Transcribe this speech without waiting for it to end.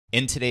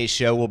In today's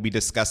show, we'll be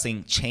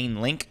discussing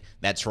ChainLink.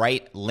 That's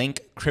right,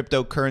 Link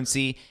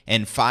cryptocurrency,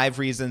 and 5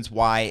 reasons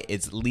why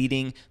it's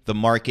leading the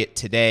market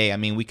today. I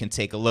mean, we can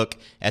take a look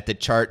at the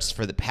charts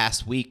for the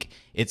past week.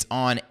 It's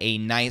on a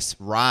nice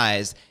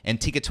rise, and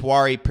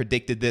Tiwari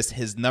predicted this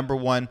his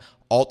 #1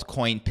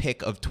 altcoin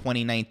pick of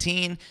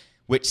 2019,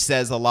 which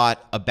says a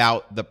lot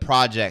about the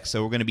project.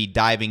 So we're going to be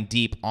diving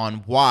deep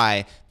on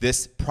why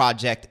this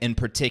project in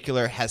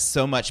particular has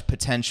so much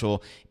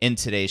potential in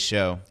today's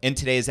show. In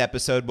today's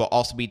episode, we'll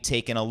also be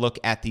taking a look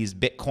at these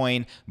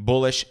Bitcoin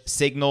bullish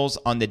signals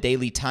on the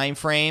daily time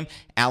frame.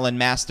 Alan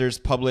Masters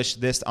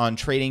published this on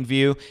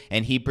TradingView,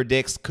 and he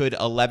predicts could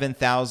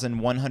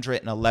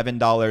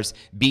 $11,111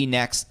 be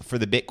next for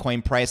the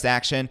Bitcoin price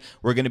action.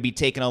 We're going to be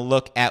taking a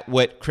look at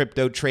what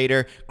crypto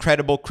trader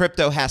Credible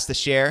Crypto has to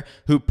share,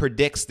 who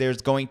predicts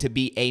there's going to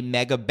be a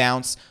mega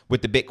bounce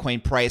with the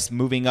Bitcoin price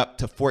moving up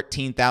to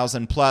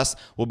 14,000 plus.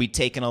 We'll be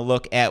taking a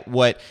look at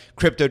what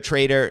crypto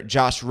trader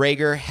Josh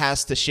Rager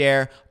has to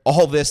share.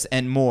 All this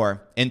and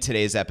more in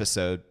today's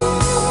episode.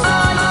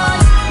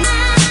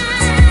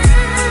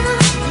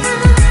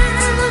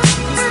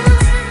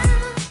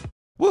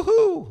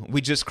 Woohoo!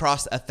 We just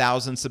crossed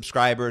 1,000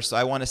 subscribers, so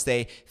I want to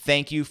say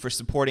thank you for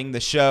supporting the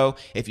show.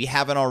 If you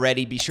haven't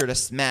already, be sure to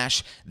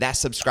smash that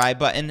subscribe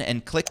button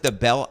and click the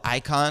bell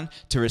icon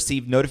to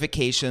receive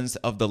notifications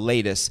of the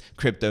latest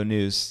crypto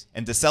news.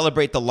 And to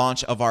celebrate the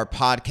launch of our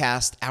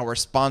podcast, our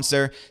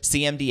sponsor,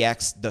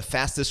 CMDX, the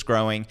fastest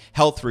growing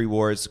health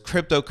rewards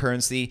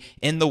cryptocurrency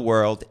in the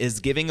world,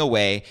 is giving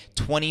away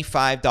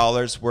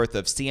 $25 worth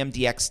of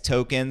CMDX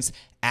tokens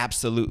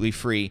absolutely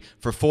free.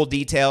 For full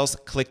details,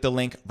 click the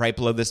link right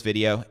below this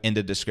video in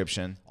the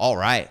description. All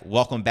right,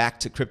 welcome back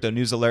to Crypto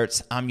News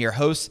Alerts. I'm your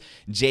host,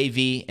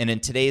 JV, and in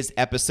today's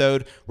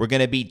episode, we're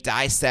going to be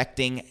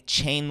dissecting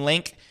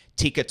ChainLink.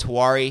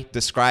 Tiwari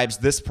describes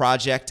this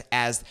project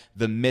as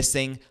the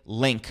missing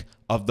link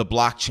of the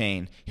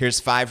blockchain. Here's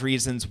 5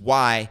 reasons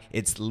why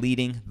it's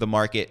leading the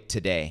market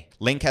today.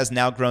 Link has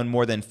now grown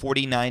more than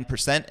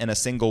 49% in a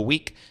single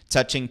week,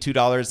 touching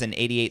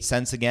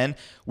 $2.88 again.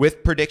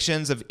 With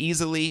predictions of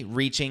easily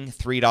reaching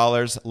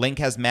 $3, Link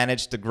has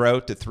managed to grow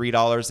to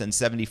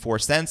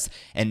 $3.74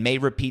 and may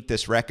repeat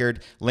this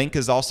record. Link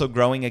is also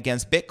growing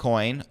against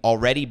Bitcoin,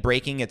 already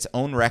breaking its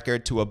own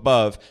record to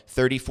above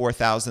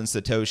 34,000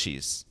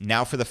 Satoshis.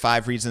 Now for the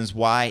 5 reasons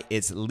why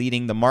it's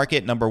leading the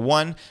market.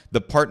 #1,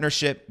 the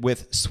partnership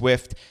with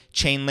Swift.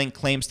 ChainLink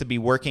claims to be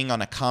working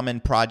on a common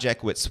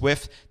project with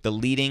Swift, the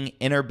leading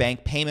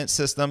interbank payment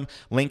system.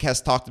 Link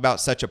has talked about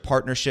such a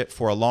partnership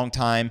for a long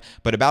time,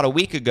 but about a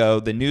week ago,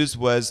 the news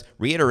was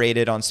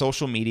reiterated on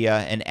social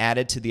media and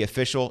added to the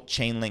official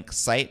ChainLink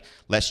site.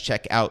 Let's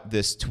check out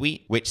this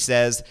tweet, which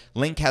says,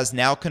 Link has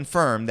now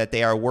confirmed that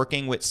they are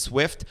working with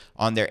Swift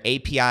on their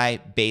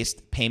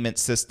API-based payment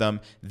system.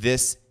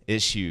 This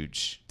is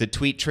huge. The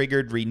tweet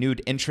triggered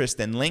renewed interest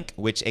in Link,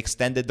 which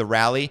extended the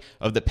rally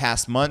of the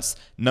past months.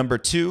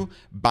 #2,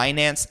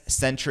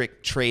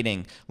 Binance-centric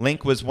trading.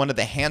 Link was one of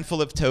the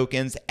handful of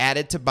tokens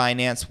added to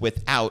Binance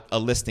without a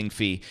listing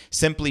fee,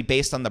 simply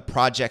based on the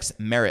project's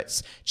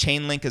merits.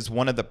 ChainLink is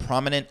one of the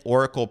prominent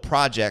Oracle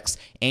projects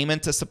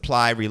aiming to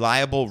supply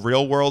reliable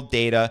real-world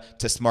data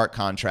to smart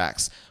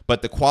contracts.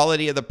 But the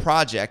quality of the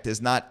project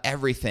is not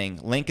everything.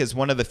 Link is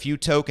one of the few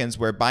tokens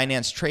where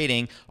Binance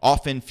trading,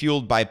 often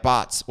fueled by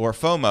bots or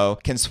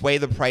FOMO, can sway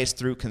the price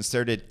through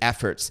concerted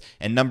efforts.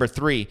 And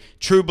 #3,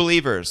 true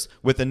believers.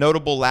 With a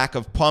notable lack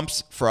of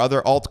pumps for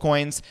other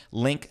altcoins,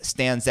 Link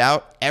stands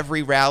out.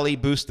 Every rally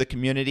boosts the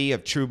community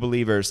of true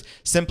believers.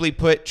 Simply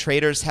put,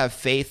 traders have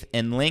faith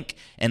in Link,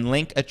 and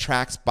Link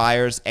attracts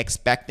buyers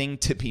expecting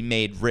to be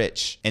made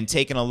rich. And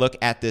taking a look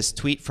at this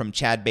tweet from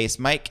Chad Base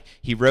Mike,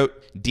 he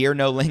wrote, "Dear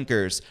no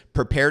linkers,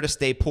 prepare to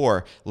stay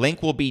poor.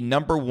 Link will be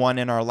 #1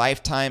 in our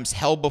lifetimes,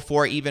 hell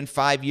before even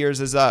 5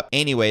 years is up."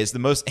 Anyways, the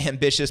most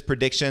ambitious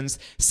predictions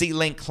see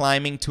Link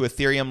climbing to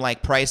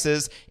Ethereum-like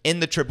prices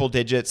in the triple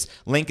digits.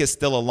 Link is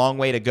still a long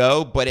way to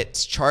go, but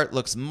its chart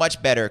looks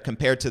much better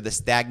compared to the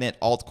stagnant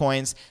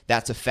altcoins.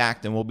 That's a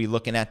fact, and we'll be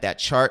looking at that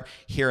chart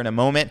here in a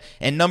moment.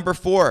 And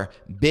 #4,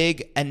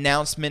 big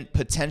announcement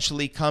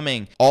potentially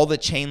coming. All the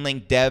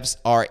ChainLink devs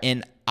are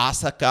in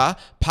Osaka,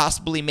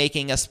 possibly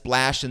making a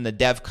splash in the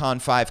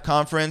DevCon 5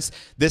 conference.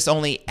 This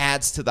only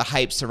adds to the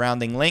hype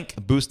surrounding Link,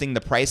 boosting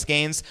the price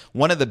gains.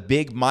 One of the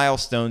big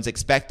milestones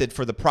expected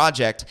for the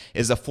project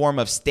is a form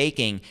of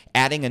staking,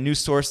 adding a new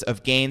source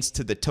of gains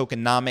to the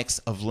tokenomics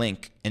of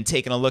Link. And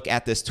taking a look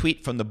at this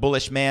tweet from the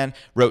Bullish man,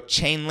 wrote,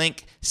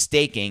 ChainLink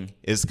staking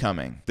is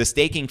coming. The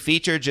staking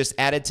feature just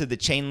added to the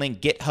ChainLink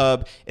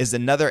GitHub is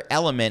another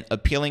element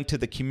appealing to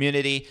the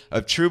community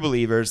of true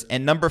believers.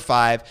 And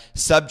 #5,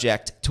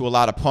 subject to a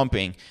lot of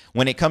pumping.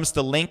 When it comes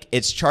to Link,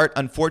 its chart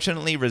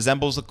unfortunately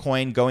resembles a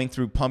coin going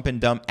through pump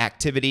and dump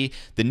activity.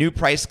 The new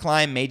price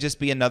climb may just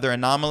be another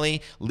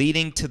anomaly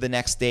leading to the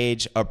next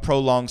stage, a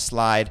prolonged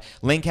slide.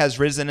 Link has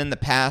risen in the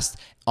past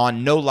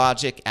on no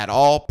logic at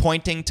all,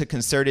 pointing to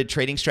concerted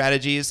trading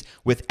strategies.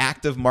 With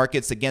active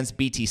markets against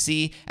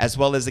BTC as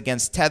well as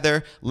against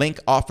Tether, Link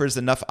offers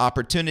enough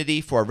opportunity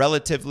for a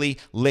relatively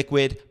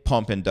liquid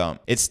pump and dump.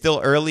 It's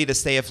still early to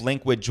say if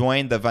Link would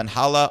join the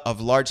Valhalla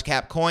of large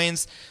cap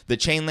coins. The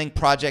Chainlink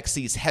project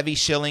sees heavy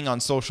shilling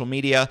on social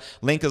media.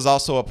 Link is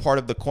also a part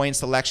of the coin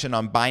selection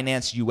on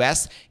Binance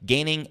US,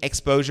 gaining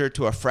exposure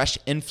to a fresh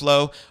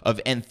inflow of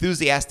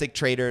enthusiastic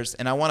traders.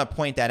 And I want to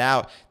point that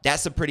out.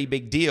 That's a pretty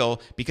big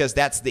deal because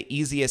that's the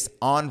easiest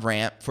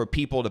on-ramp for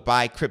people to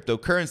buy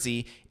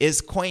cryptocurrency is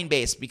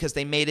Coinbase, because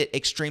they made it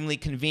extremely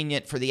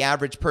convenient for the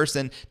average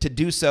person to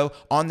do so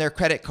on their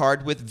credit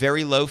card with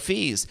very low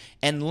fees.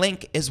 And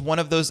Link is one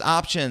of those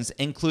options,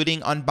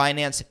 including on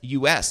Binance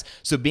US.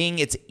 So being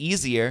it's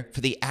easier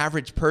for the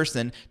average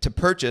person to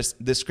purchase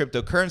this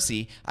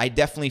cryptocurrency, I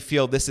definitely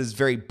feel this is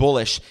very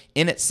bullish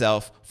in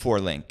itself for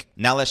Link.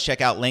 Now let's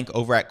check out Link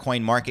over at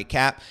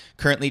CoinMarketCap,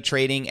 currently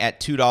trading at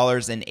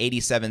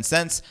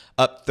 $2.87,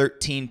 up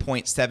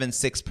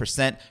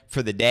 13.76%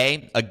 for the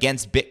day.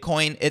 Against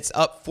Bitcoin, it's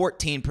up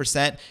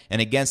 14%,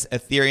 and against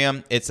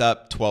Ethereum, it's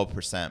up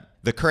 12%.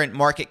 The current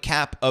market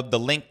cap of the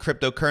Link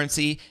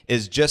cryptocurrency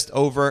is just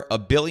over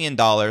 $1 billion,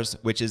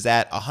 which is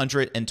at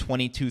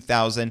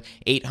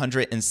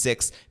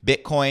 122,806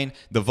 Bitcoin.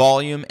 The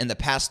volume in the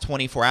past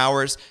 24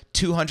 hours,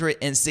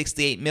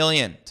 268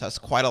 million. So that's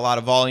quite a lot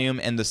of volume.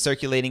 And the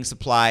circulating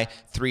supply,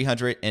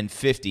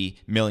 350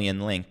 million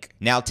Link.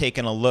 Now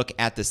taking a look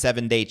at the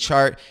 7-day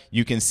chart,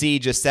 you can see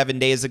just 7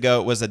 days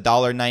ago it was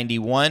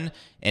 $1.91.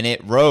 And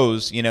it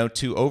rose,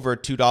 to over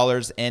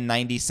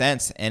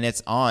 $2.90, and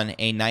it's on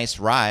a nice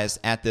rise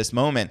at this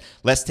moment.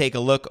 Let's take a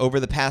look over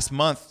the past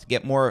month to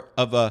get more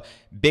of a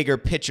bigger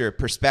picture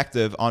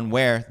perspective on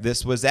where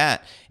this was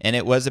at. And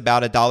it was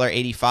about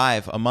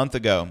 $1.85 a month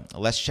ago.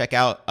 Let's check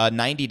out a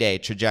 90-day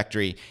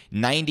trajectory.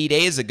 90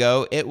 days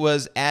ago, it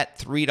was at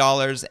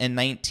 $3.19,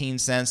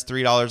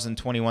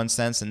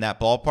 $3.21 in that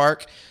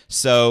ballpark.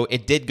 So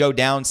it did go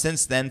down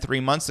since then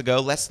 3 months ago.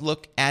 Let's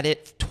look at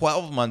it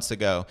 12 months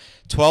ago.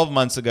 12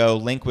 months ago,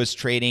 Link was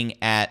trading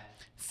at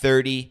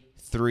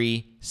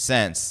 33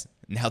 cents.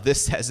 Now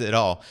this says it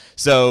all.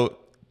 So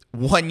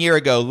 1 year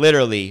ago,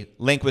 literally,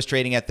 Link was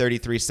trading at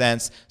 33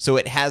 cents. So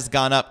it has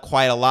gone up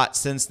quite a lot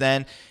since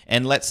then.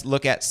 And let's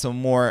look at some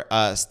more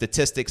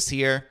statistics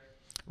here.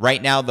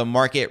 Right now, the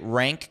market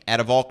rank out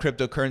of all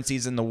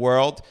cryptocurrencies in the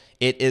world,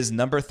 it is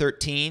number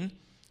 13.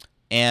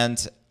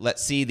 And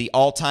let's see, the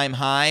all-time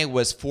high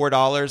was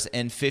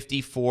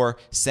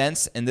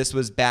 $4.54, and this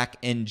was back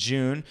in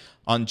June,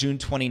 on June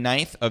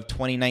 29th of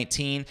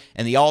 2019.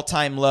 And the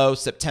all-time low,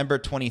 September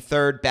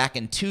 23rd, back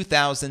in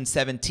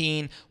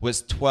 2017,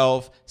 was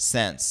 12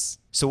 cents.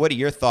 So what are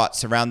your thoughts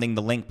surrounding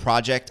the Link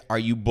project? Are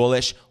you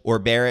bullish or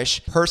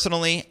bearish?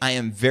 Personally, I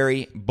am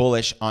very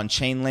bullish on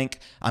ChainLink.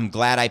 I'm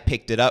glad I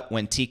picked it up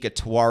when Tika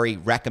Tawari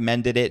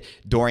recommended it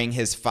during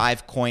his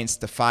 5 coins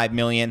to 5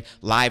 million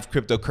live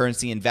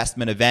cryptocurrency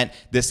investment event.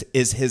 This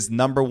is his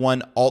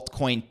 #1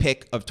 altcoin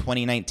pick of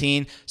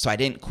 2019, so I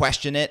didn't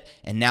question it.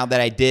 And now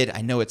that I did, I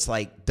know it's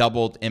like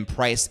doubled in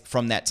price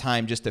from that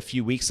time just a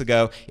few weeks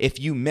ago. If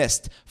you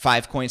missed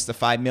 5 coins to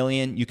 5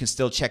 million, you can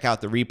still check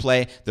out the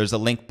replay. There's a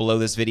link below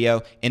this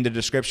video in the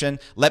description.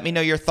 Let me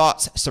know your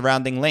thoughts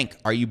surrounding Link.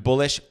 Are you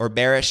bullish or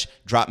bearish?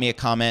 Drop me a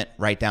comment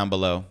right down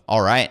below.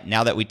 All right,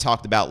 now that we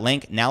talked about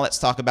Link, now let's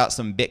talk about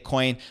some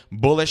Bitcoin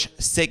bullish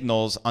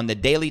signals on the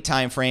daily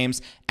time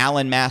frames.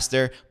 Alan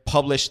Master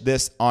published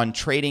this on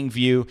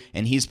TradingView,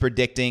 and he's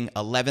predicting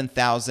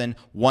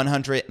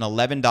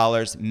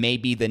 $11,111 may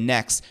be the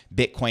next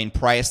Bitcoin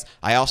price.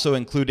 I also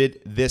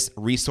included this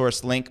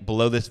resource link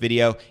below this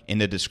video in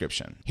the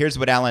description. Here's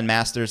what Alan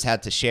Masters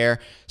had to share.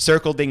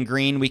 Circled in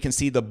green, we can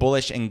see the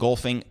bullish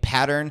engulfing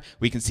pattern.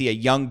 We can see a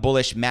young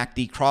bullish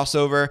MACD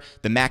crossover,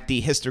 the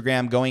MACD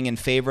histogram going in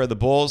favor of the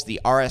bulls, the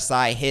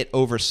RSI hit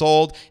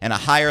oversold, and a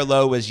higher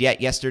low was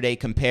yet yesterday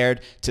compared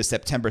to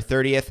September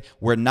 30th.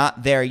 We're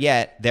not there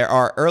yet. There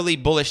are early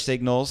bullish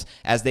signals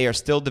as they are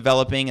still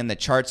developing and the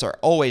charts are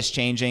always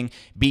changing.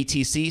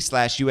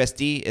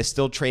 BTC/USD is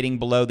still trading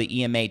below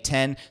the EMA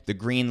 10, the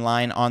green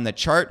line on the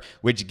chart,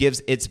 which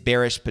gives its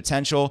bearish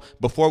potential.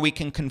 Before we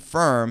can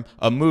confirm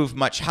a move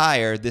much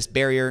higher, this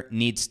barrier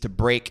needs to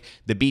break.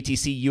 The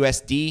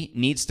BTC/USD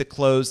needs to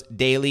close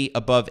daily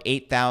above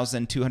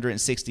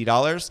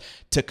 $8,260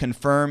 to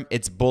confirm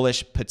its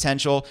bullish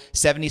potential.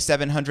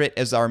 7,700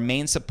 is our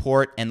main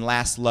support and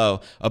last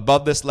low.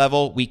 Above this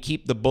level, we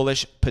keep the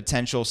bullish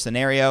potential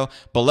scenario.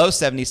 Below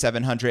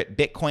 7,700,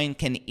 Bitcoin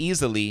can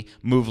easily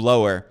move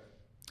lower.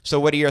 So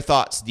what are your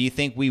thoughts? Do you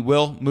think we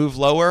will move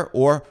lower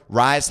or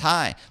rise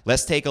high?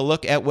 Let's take a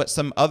look at what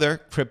some other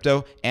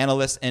crypto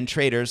analysts and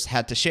traders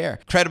had to share.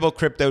 Credible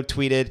Crypto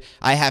tweeted,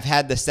 I have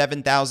had the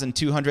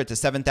 7,200 to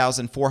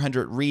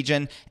 7,400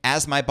 region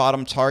as my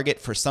bottom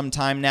target for some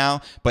time now,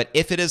 but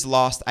if it is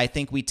lost, I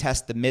think we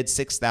test the mid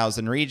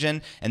 6,000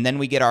 region and then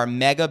we get our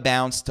mega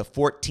bounce to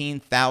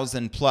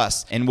 14,000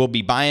 plus, and we'll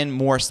be buying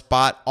more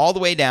spot all the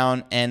way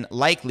down and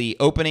likely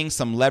opening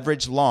some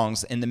leverage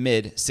longs in the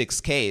mid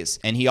 6Ks.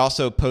 And he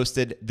also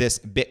posted this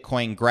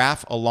Bitcoin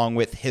graph along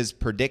with his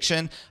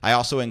prediction. I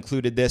also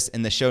included this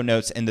in the show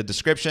notes in the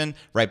description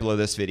right below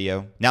this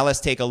video. Now let's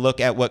take a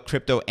look at what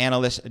crypto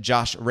analyst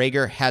Josh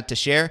Rager had to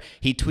share.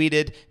 He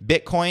tweeted,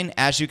 Bitcoin,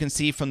 as you can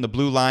see from the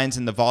blue lines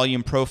in the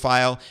volume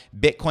profile,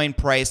 Bitcoin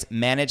price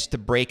managed to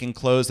break and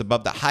close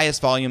above the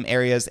highest volume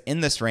areas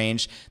in this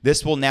range.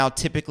 This will now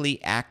typically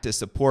act as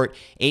support.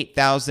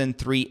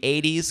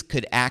 8,380s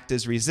could act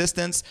as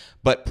resistance,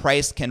 but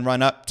price can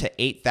run up to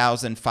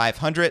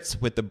 8,500s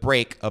with the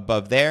break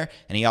above there.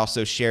 And he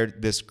also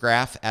shared this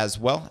graph as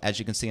well, as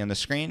you can see on the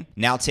screen.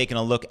 Now taking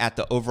a look at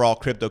the overall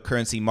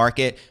cryptocurrency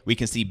market, we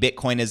can see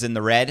Bitcoin is in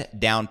the red,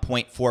 down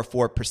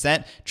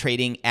 0.44%,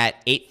 trading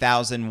at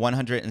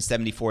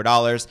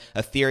 $8,174.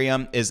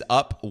 Ethereum is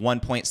up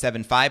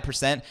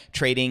 1.75%,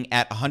 trading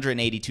at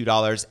 $182.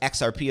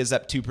 XRP is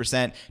up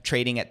 2%,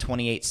 trading at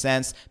 28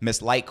 cents.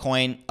 Miss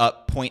Litecoin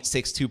up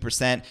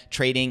 0.62%,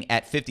 trading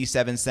at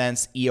 57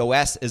 cents.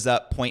 EOS is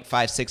up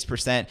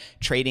 0.56%,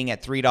 trading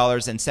at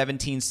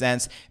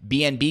 $3.17.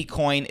 BNB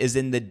coin is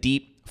in the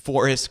deep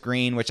forest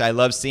green, which I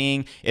love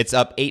seeing. It's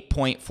up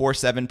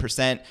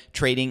 8.47%,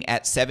 trading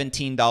at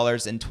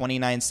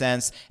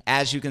 $17.29.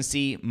 As you can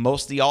see,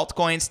 most of the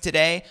altcoins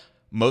today,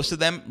 most of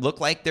them look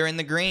like they're in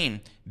the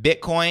green.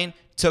 Bitcoin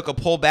took a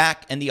pullback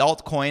and the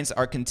altcoins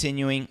are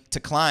continuing to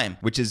climb,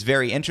 which is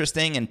very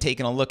interesting. And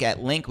taking a look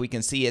at Link, we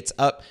can see it's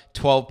up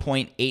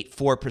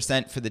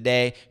 12.84% for the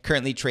day,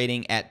 currently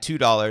trading at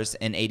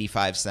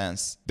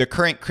 $2.85. The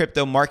current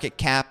crypto market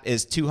cap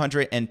is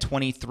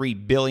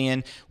 $223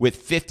 billion, with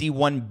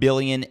 51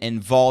 billion in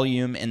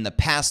volume in the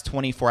past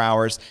 24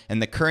 hours,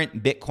 and the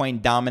current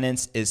Bitcoin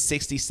dominance is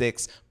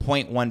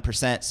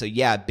 66.1%. So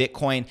yeah,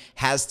 Bitcoin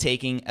has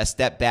taken a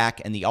step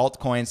back and the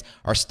altcoins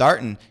are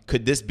starting.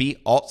 Could this be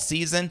alt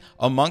season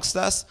amongst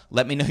us?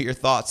 Let me know your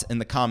thoughts in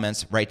the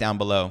comments right down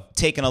below.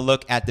 Taking a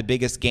look at the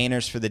biggest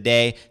gainers for the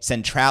day,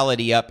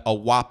 Centrality up a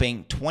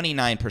whopping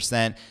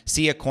 29%,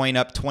 Sia Coin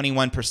up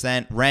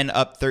 21%, Ren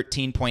up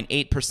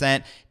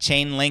 13.8%,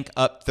 Chainlink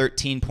up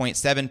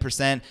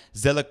 13.7%,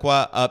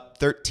 Zilliqua up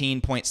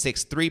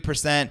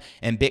 13.63%,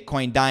 and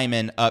Bitcoin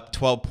Diamond up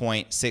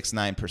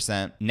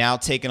 12.69%. Now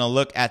taking a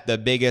look at the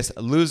biggest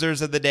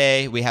losers of the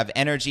day, we have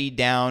Energy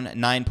down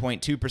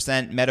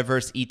 9.2%,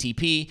 Metaverse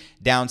ETP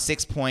down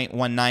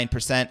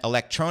 6.19%,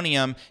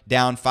 Electronium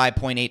down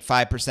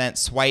 5.85%,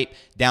 Swipe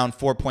down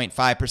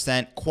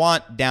 4.5%,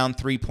 Quant down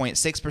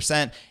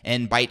 3.6%,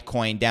 and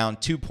Bytecoin down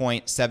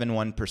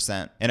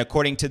 2.71%. And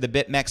according to the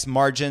BitMEX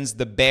margins,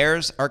 the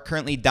bears are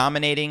currently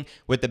dominating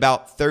with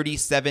about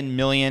 37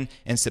 million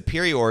in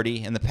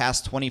superiority in the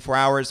past 24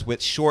 hours,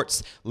 with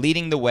shorts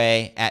leading the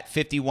way at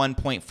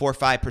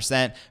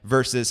 51.45%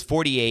 versus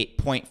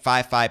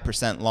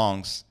 48.55%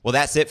 longs. Well,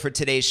 that's it for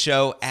today's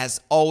show.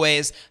 As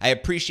always, I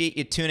appreciate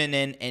you tuning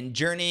in and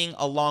journeying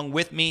along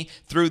with me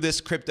through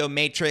this crypto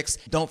matrix.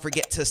 Don't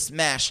forget to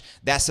smash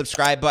that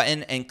subscribe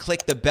button and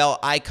click the bell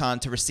icon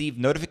to receive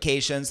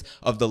notifications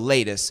of the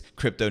latest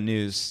crypto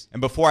news.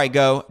 And before I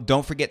go,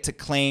 don't forget to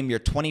claim your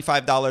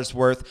 $25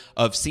 worth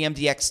of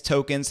CMDX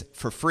tokens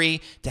for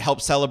free to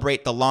help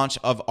celebrate the launch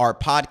of our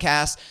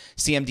podcast.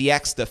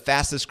 CMDX, the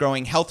fastest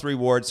growing health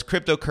rewards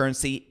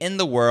cryptocurrency in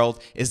the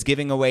world, is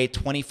giving away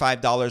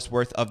 $25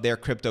 worth of their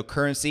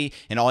cryptocurrency.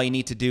 And all you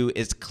need to do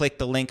is click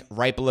the link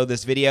right below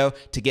this video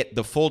to get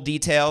the full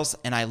details.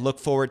 And I look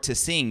forward to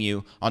seeing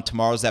you on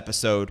tomorrow's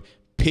episode.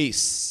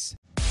 Peace.